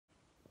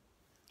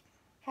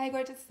Hi,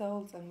 gorgeous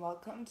souls, and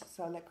welcome to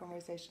Solar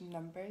Conversation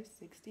number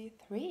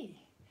 63.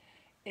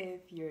 If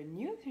you're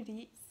new to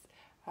these,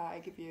 I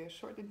give you a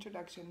short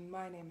introduction.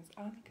 My name is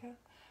Annika.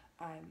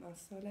 I'm a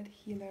solar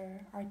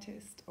healer,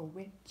 artist, a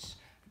witch,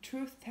 a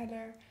truth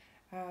teller.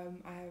 I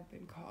have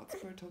been called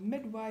spiritual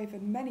midwife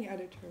and many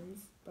other terms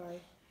by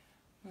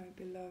my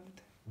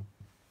beloved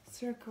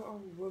circle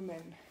of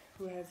women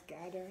who has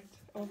gathered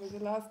over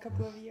the last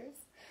couple of years.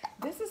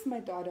 This is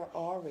my daughter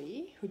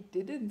Ori, who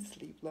didn't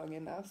sleep long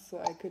enough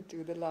so I could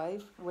do the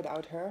live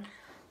without her,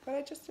 but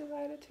I just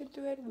decided to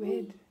do it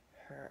with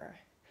her.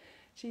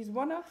 She's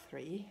one of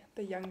three,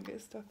 the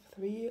youngest of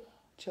three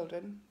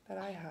children that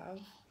I have.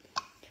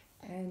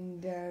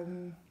 And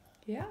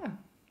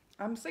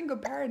I'm single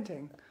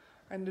parenting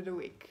end of the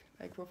week,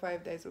 like for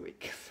 5 days a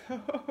week. So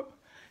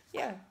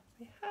yeah,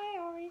 say hi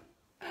Ori.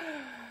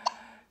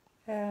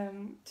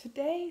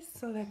 Today's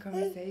solar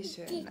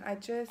conversation, I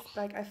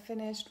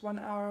finished 1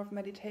 hour of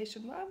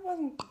meditation. Well, it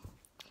wasn't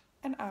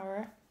an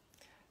hour.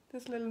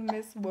 This little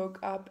miss woke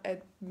up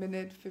at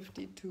minute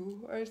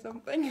 52 or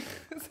something.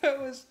 So it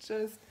was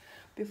just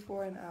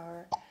before an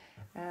hour.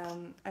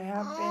 I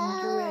have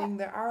been doing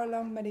the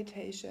hour-long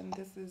meditation.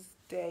 This is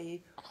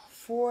day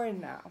 4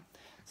 now.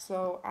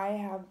 So I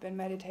have been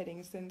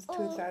meditating since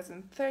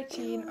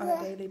 2013 on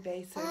a daily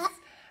basis.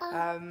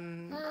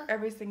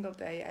 Every single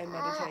day I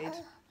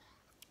meditate.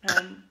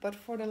 But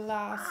for the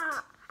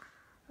last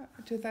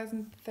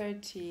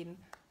 2013,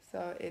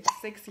 so it's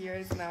 6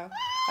 years now.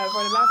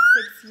 For the last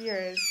 6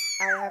 years,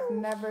 I have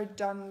never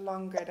done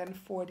longer than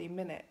 40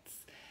 minutes.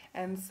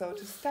 And so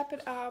to step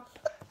it up,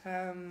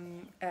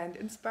 and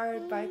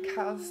inspired by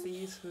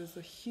Kelsey, who's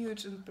a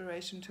huge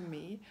inspiration to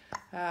me.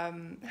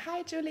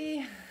 Hi,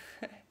 Julie.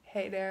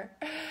 Hey there.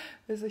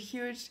 It was a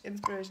huge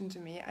inspiration to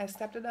me. I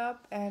stepped it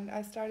up and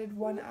I started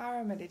 1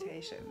 hour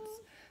meditations.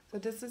 So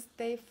this is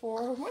day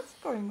 4. What's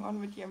going on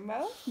with your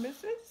mouth,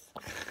 missus?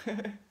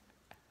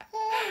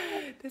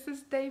 This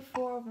is day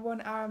 4 of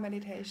 1 hour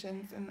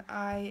meditations, and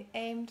I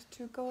aimed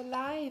to go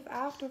live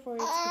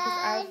afterwards because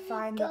I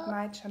find that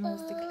my channel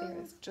is the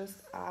clearest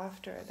just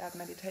after that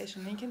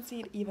meditation. And you can see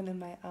it even in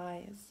my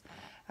eyes.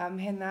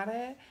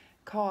 Renate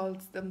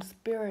calls them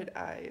spirit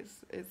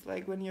eyes. It's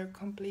like when you're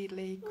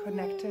completely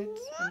connected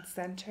and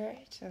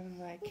centered, and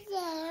like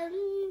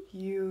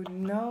you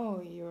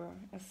know you're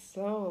a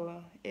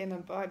soul in a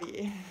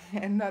body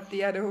and not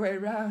the other way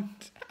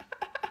around.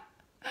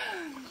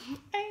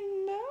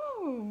 I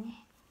know.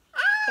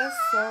 A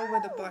soul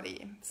with a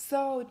body.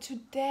 So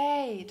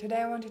today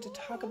I wanted to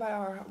talk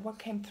about what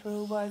came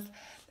through was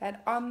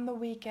that on the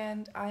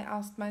weekend I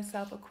asked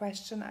myself a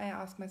question I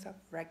ask myself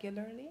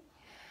regularly.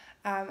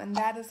 And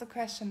that is a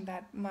question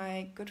that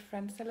my good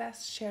friend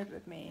Celeste shared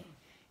with me.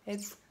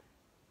 It's,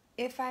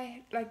 if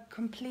I,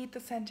 complete the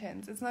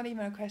sentence, it's not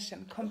even a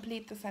question,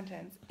 complete the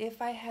sentence.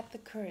 If I had the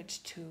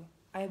courage to,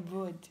 I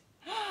would.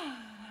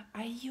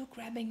 Are you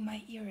grabbing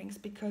my earrings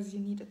because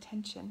you need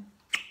attention?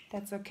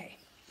 That's okay.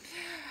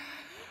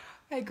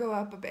 I go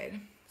up a bit.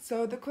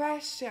 So the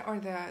question,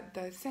 or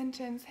the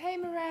sentence, hey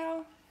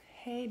Morel,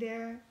 hey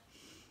there.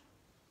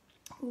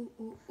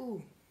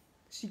 Ooh.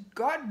 She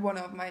got one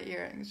of my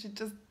earrings. She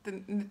just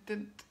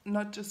did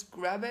not just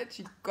grab it,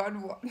 she got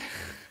one.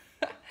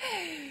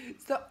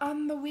 So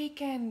on the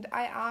weekend,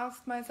 I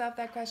asked myself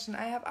that question.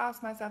 I have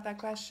asked myself that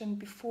question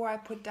before I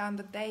put down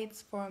the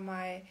dates for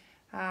my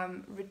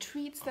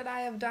retreats that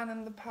I have done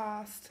in the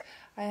past.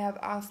 I have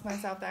asked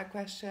myself that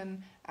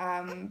question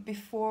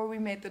before we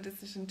made the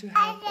decision to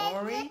have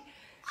Ori.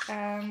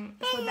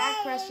 So that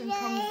question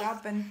comes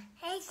up and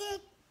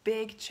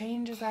big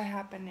changes are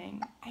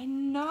happening. I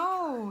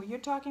know. You're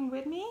talking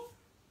with me?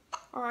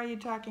 Or are you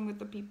talking with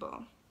the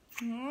people?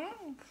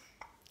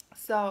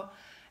 So,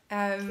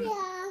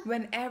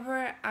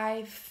 whenever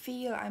I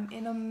feel I'm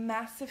in a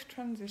massive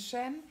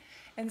transition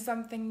and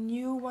something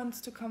new wants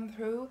to come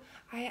through,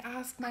 I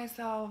ask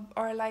myself,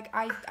 or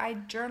I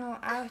journal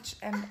out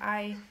and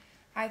I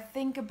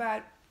think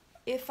about,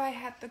 if I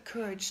had the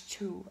courage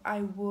to,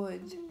 I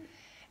would.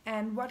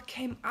 And what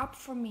came up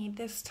for me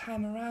this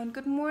time around,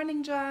 good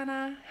morning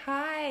Joanna,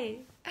 hi.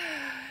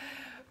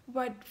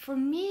 What for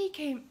me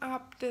came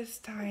up this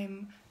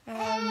time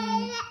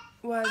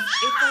was,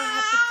 if I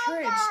had the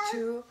courage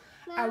to,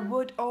 I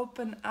would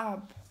open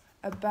up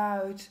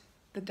about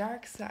the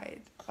dark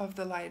side of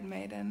the light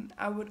maiden.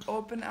 I would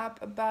open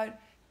up about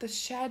the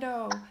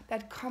shadow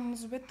that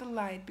comes with the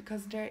light,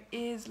 because there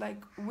is,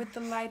 with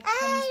the light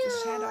comes the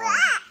shadow.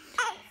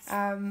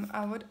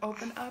 I would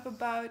open up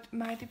about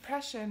my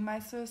depression, my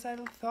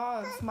suicidal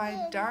thoughts,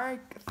 my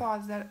dark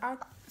thoughts that are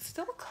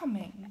still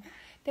coming.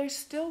 They're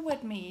still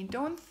with me.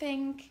 Don't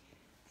think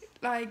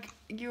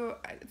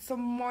some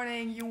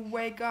morning you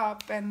wake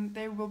up and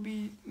they will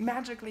be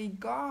magically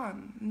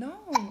gone. No,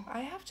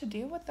 I have to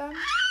deal with them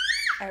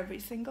every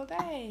single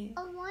day.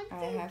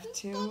 I have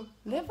to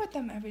live with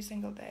them every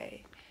single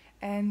day.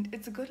 And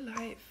it's a good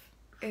life.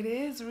 It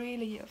is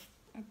really a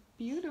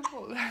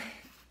beautiful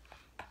life.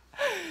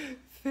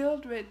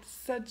 Filled with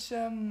such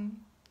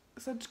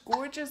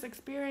gorgeous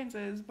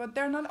experiences, but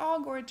they're not all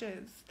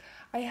gorgeous.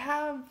 I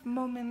have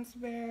moments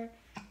where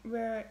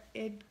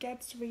it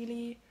gets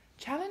really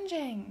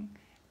challenging.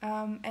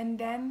 And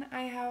then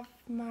I have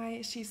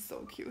she's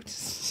so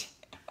cute.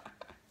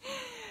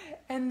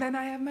 And then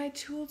I have my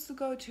tools to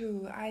go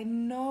to. I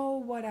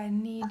know what I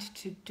need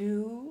to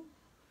do.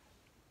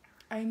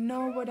 I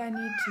know what I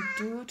need to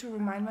do to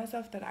remind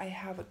myself that I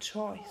have a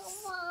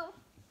choice.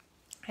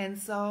 And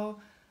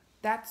so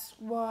that's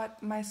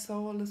what my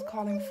soul is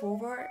calling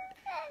forward.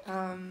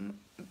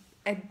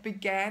 It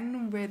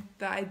began with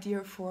the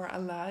idea for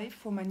Alive,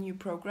 for my new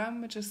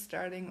program, which is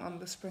starting on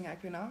the spring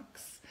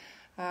equinox,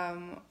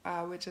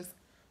 which is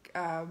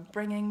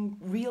bringing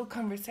real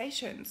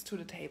conversations to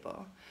the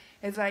table.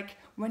 It's like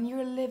when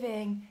you're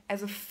living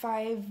as a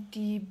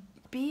 5D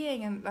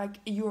being and like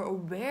you're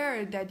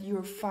aware that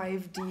you're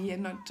 5D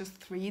and not just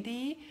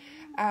 3D,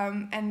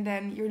 and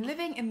then you're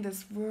living in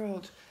this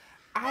world,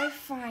 I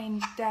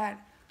find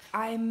that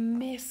I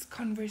miss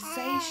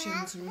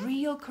conversations,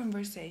 real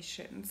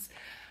conversations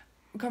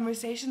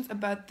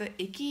about the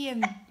icky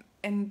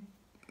and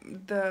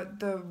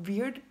the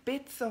weird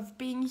bits of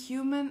being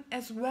human,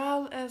 as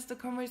well as the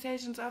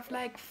conversations of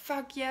like,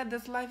 fuck yeah,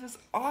 this life is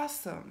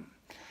awesome.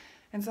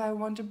 And so I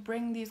want to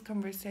bring these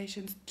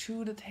conversations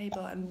to the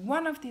table. And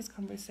one of these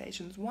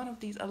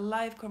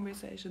alive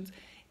conversations,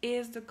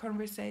 is the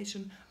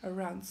conversation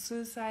around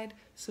suicide,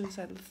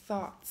 suicidal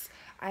thoughts.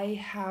 I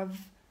have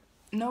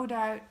no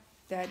doubt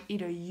that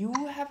either you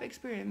have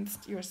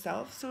experienced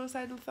yourself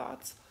suicidal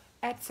thoughts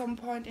at some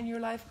point in your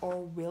life or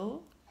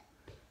will,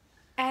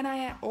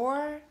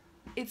 or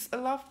it's a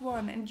loved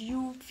one and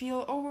you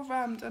feel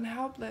overwhelmed and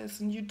helpless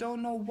and you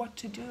don't know what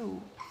to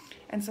do.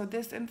 And so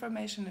this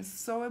information is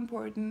so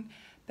important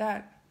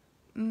that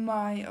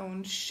my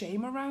own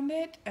shame around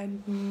it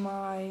and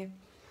my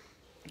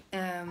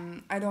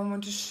I don't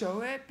want to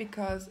show it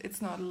because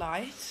it's not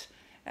light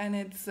and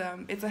it's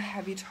a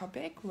heavy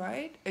topic,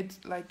 right?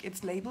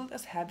 It's labeled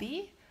as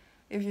heavy.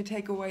 If you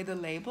take away the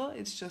label,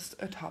 it's just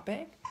a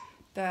topic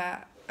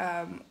that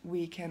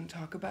we can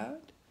talk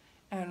about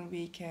and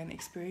we can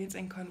experience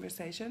in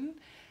conversation.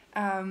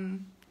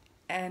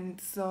 And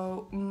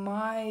so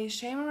my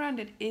shame around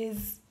it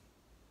is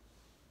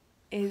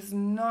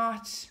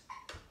not,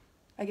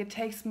 like, it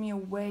takes me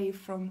away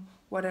from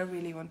what I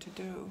really want to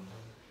do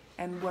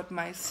and what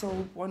my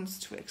soul wants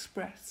to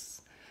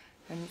express.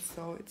 And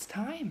so it's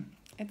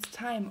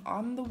time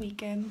on the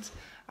weekend.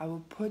 I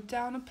will put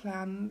down a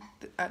plan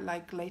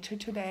like later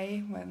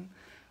today when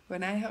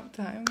I have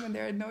time, when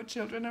there are no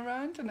children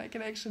around and I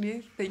can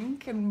actually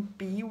think and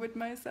be with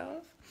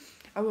myself.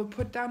 I will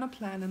put down a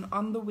plan, and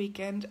on the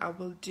weekend I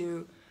will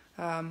do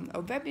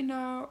a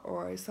webinar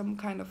or some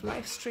kind of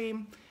live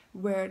stream a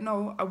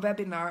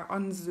webinar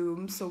on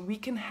Zoom, so we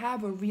can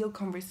have a real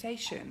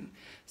conversation.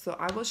 So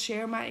I will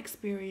share my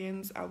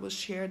experience, I will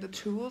share the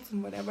tools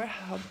and whatever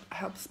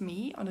helps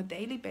me on a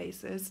daily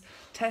basis,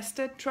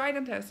 tried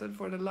and tested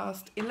for the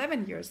last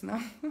 11 years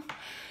now,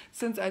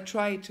 since I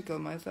tried to kill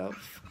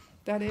myself.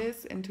 That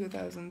is in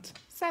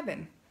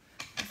 2007,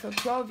 so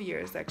 12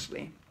 years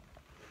actually.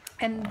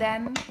 And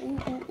then,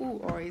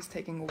 Ori's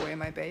taking away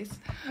my bass.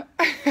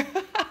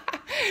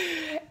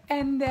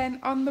 And then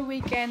on the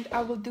weekend,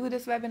 I will do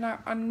this webinar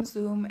on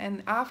Zoom.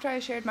 And after I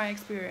shared my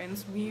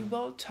experience, we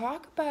will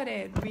talk about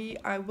it.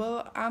 I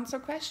will answer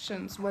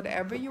questions.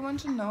 Whatever you want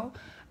to know,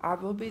 I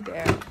will be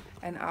there.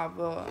 And I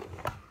will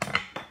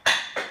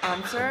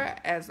answer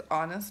as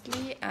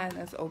honestly and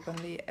as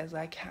openly as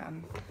I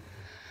can.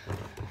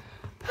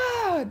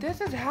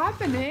 This is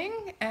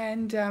happening,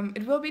 and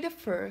it will be the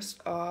first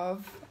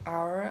of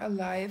our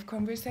live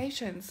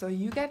conversation. So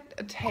you get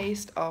a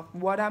taste of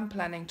what I'm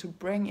planning to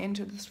bring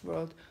into this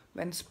world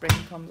when spring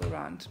comes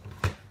around.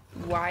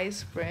 Why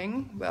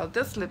spring? Well,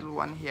 this little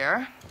one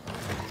here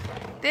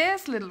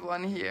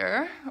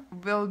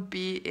will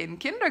be in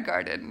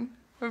kindergarten.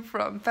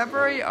 From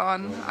February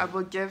on, I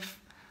will give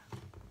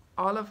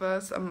all of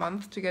us a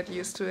month to get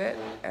used to it,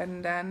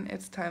 and then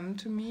it's time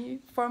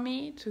for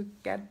me to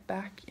get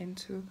back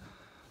into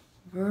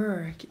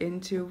work,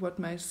 into what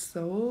my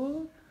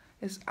soul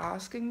is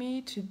asking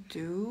me to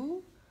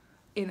do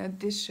in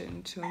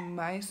addition to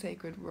my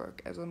sacred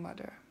work as a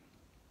mother.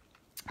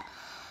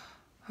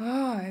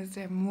 Oh, is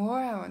there more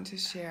I want to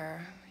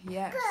share?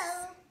 Yes.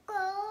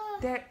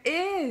 There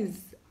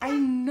is. I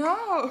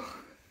know.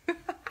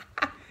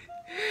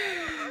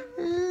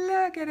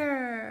 Look at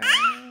her.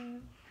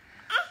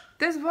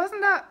 This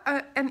wasn't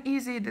an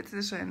easy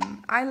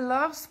decision. I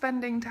love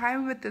spending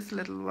time with this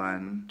little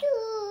one.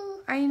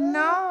 I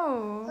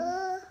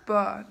know.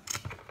 But,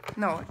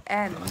 no,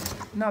 and,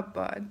 not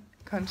but.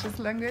 Conscious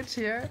language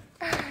here.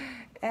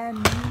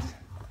 And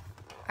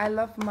I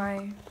love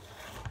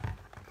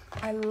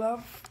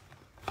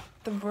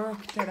the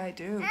work that I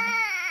do.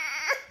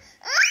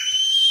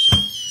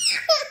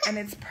 And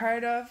it's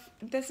part of,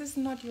 this is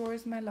not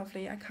yours, my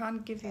lovely. I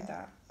can't give you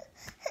that.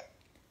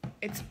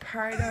 It's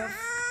part of,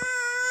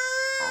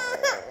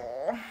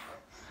 oh.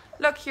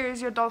 Look, here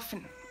is your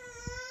dolphin.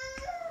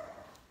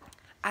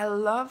 I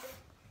love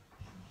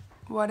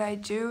what I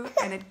do,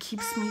 and it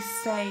keeps me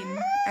sane,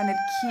 and it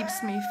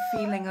keeps me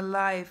feeling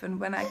alive. And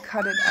when I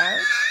cut it out,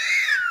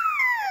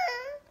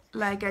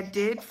 like I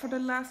did for the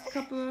last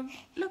couple of...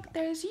 Look,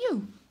 there's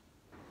you.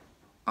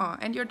 Oh,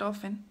 and your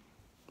dolphin.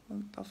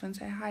 Well, dolphin,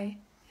 say hi.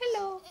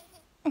 Hello.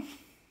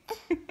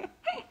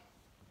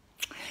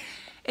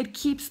 It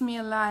keeps me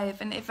alive,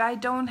 and if I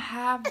don't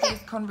have these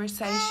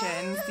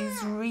conversations,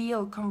 these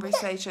real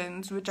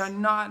conversations, which are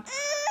not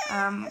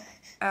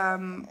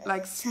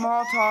like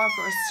small talk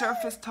or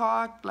surface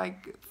talk,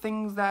 like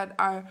things that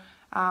are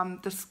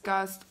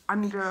discussed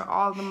under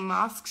all the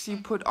masks you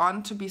put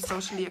on to be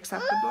socially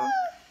acceptable,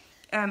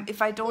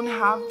 if I don't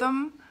have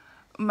them,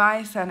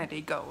 my sanity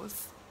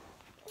goes.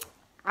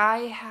 I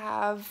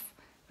have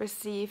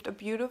received a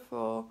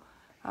beautiful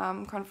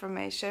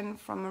confirmation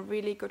from a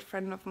really good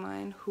friend of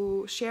mine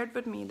who shared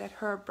with me that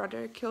her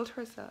brother killed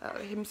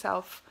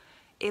himself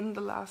in the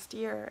last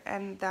year,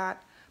 and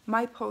that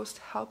my post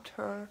helped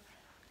her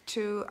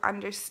to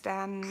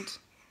understand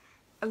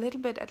a little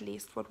bit at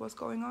least what was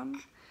going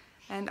on.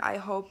 And I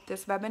hope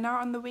this webinar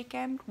on the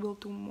weekend will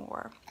do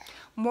more.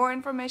 More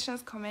information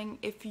is coming.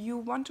 If you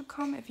want to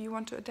come, if you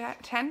want to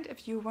attend,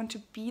 if you want to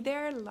be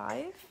there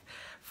live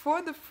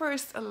for the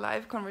first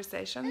live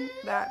conversation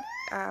that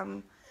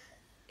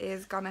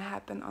is gonna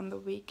happen on the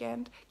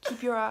weekend,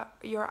 keep your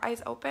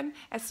eyes open.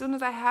 As soon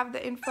as I have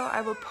the info,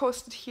 I will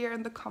post it here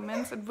in the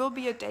comments. It will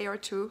be a day or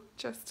two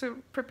just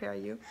to prepare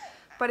you,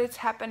 but it's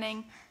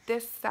happening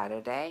this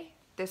Saturday.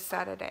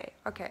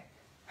 Okay.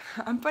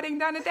 I'm putting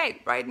down a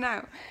date right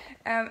now.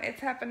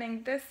 It's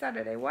happening this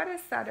Saturday. What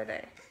is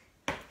Saturday?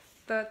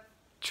 The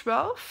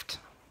 12th?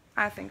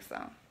 I think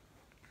so.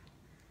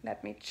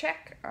 Let me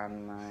check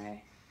on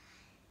my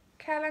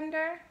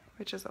calendar,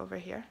 which is over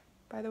here,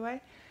 by the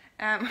way.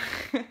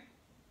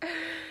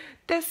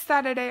 This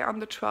Saturday on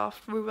the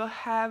 12th, we will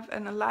have a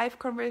live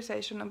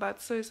conversation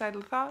about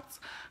suicidal thoughts,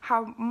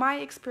 how my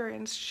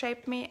experience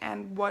shaped me,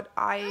 and what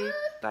I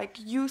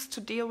used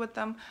to deal with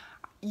them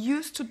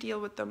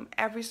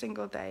every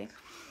single day.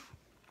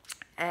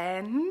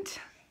 And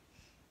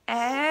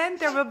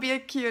there will be a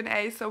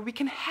Q&A, so we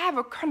can have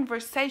a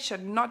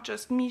conversation, not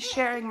just me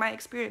sharing my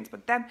experience,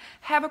 but then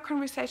have a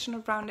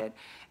conversation around it,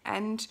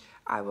 and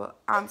I will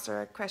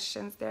answer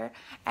questions there.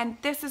 And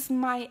this is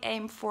my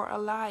aim for a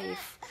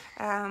life.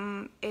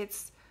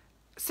 It's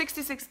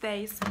 66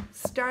 days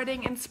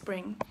starting in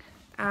spring,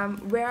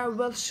 where I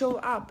will show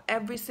up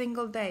every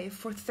single day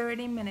for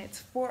 30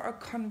 minutes for a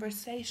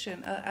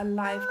conversation, a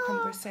live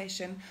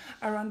conversation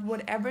around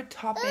whatever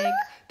topic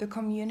the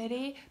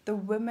community, the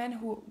women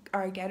who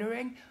are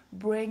gathering,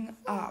 bring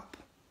up.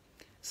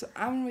 So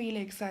I'm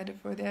really excited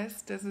for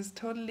this. This is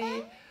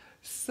totally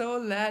so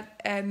lit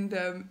and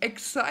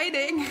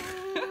exciting.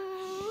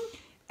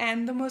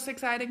 And the most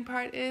exciting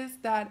part is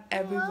that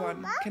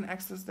everyone can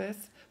access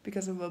this,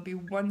 because it will be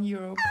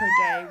 €1 per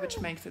day, which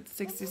makes it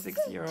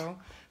 €66.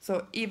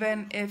 So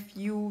even if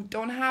you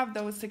don't have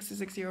those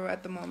 €66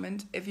 at the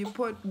moment, if you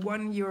put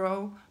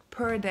 €1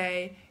 per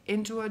day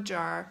into a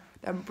jar,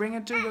 then bring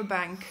it to the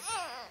bank,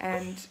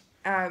 and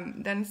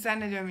then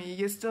send it to me,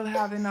 you still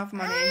have enough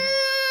money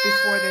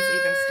before this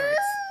even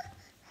starts.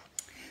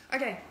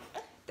 Okay,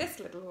 this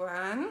little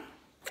one,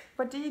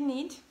 what do you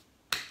need?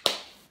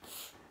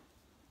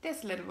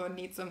 This little one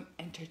needs some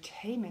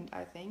entertainment,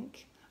 I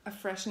think. A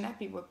fresh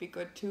nappy would be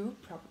good too,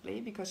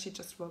 probably, because she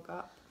just woke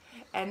up.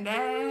 And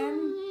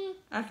then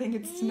I think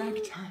it's snack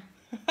time.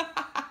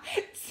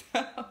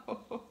 So,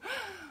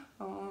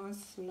 oh,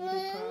 sweetie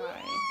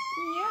pie.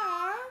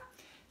 Yeah.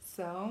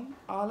 So,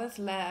 all that's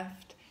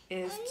left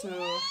is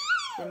to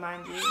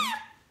remind you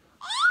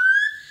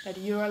that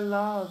you are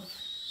loved.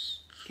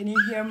 Can you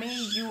hear me?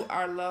 You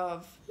are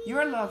loved. You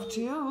are loved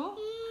too.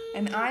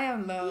 And I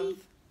am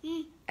loved.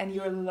 And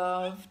you're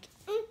loved.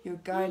 You're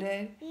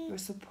guided. You're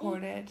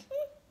supported.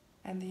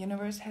 And the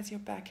universe has your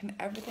back, and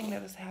everything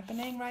that is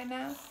happening right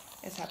now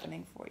is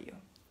happening for you.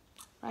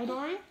 Right,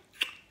 Dory?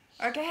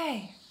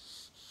 Okay.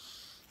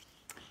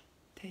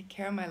 Take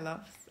care, my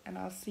loves, and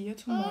I'll see you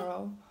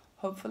tomorrow,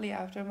 hopefully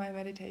after my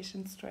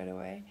meditation straight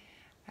away.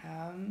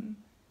 I'm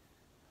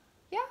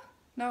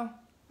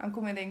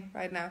committing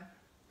right now.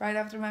 Right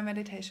after my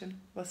meditation,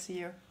 we'll see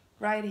you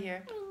right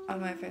here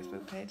on my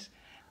Facebook page.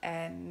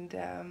 And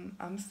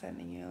I'm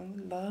sending you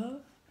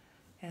love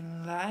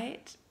and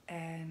light,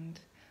 and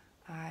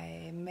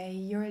may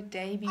your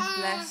day be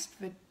blessed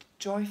with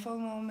joyful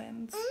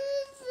moments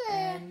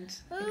and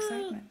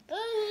excitement.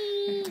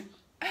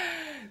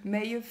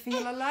 May you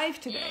feel alive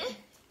today.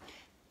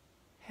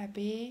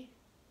 Happy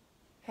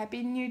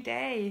New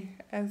Day,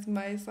 as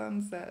my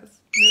son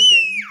says.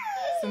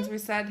 Since we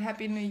said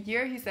Happy New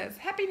Year, he says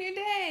Happy New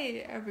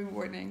Day every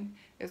morning.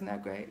 Isn't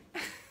that great?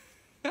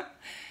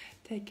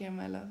 Take care,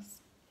 my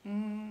loves.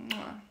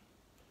 Mwah.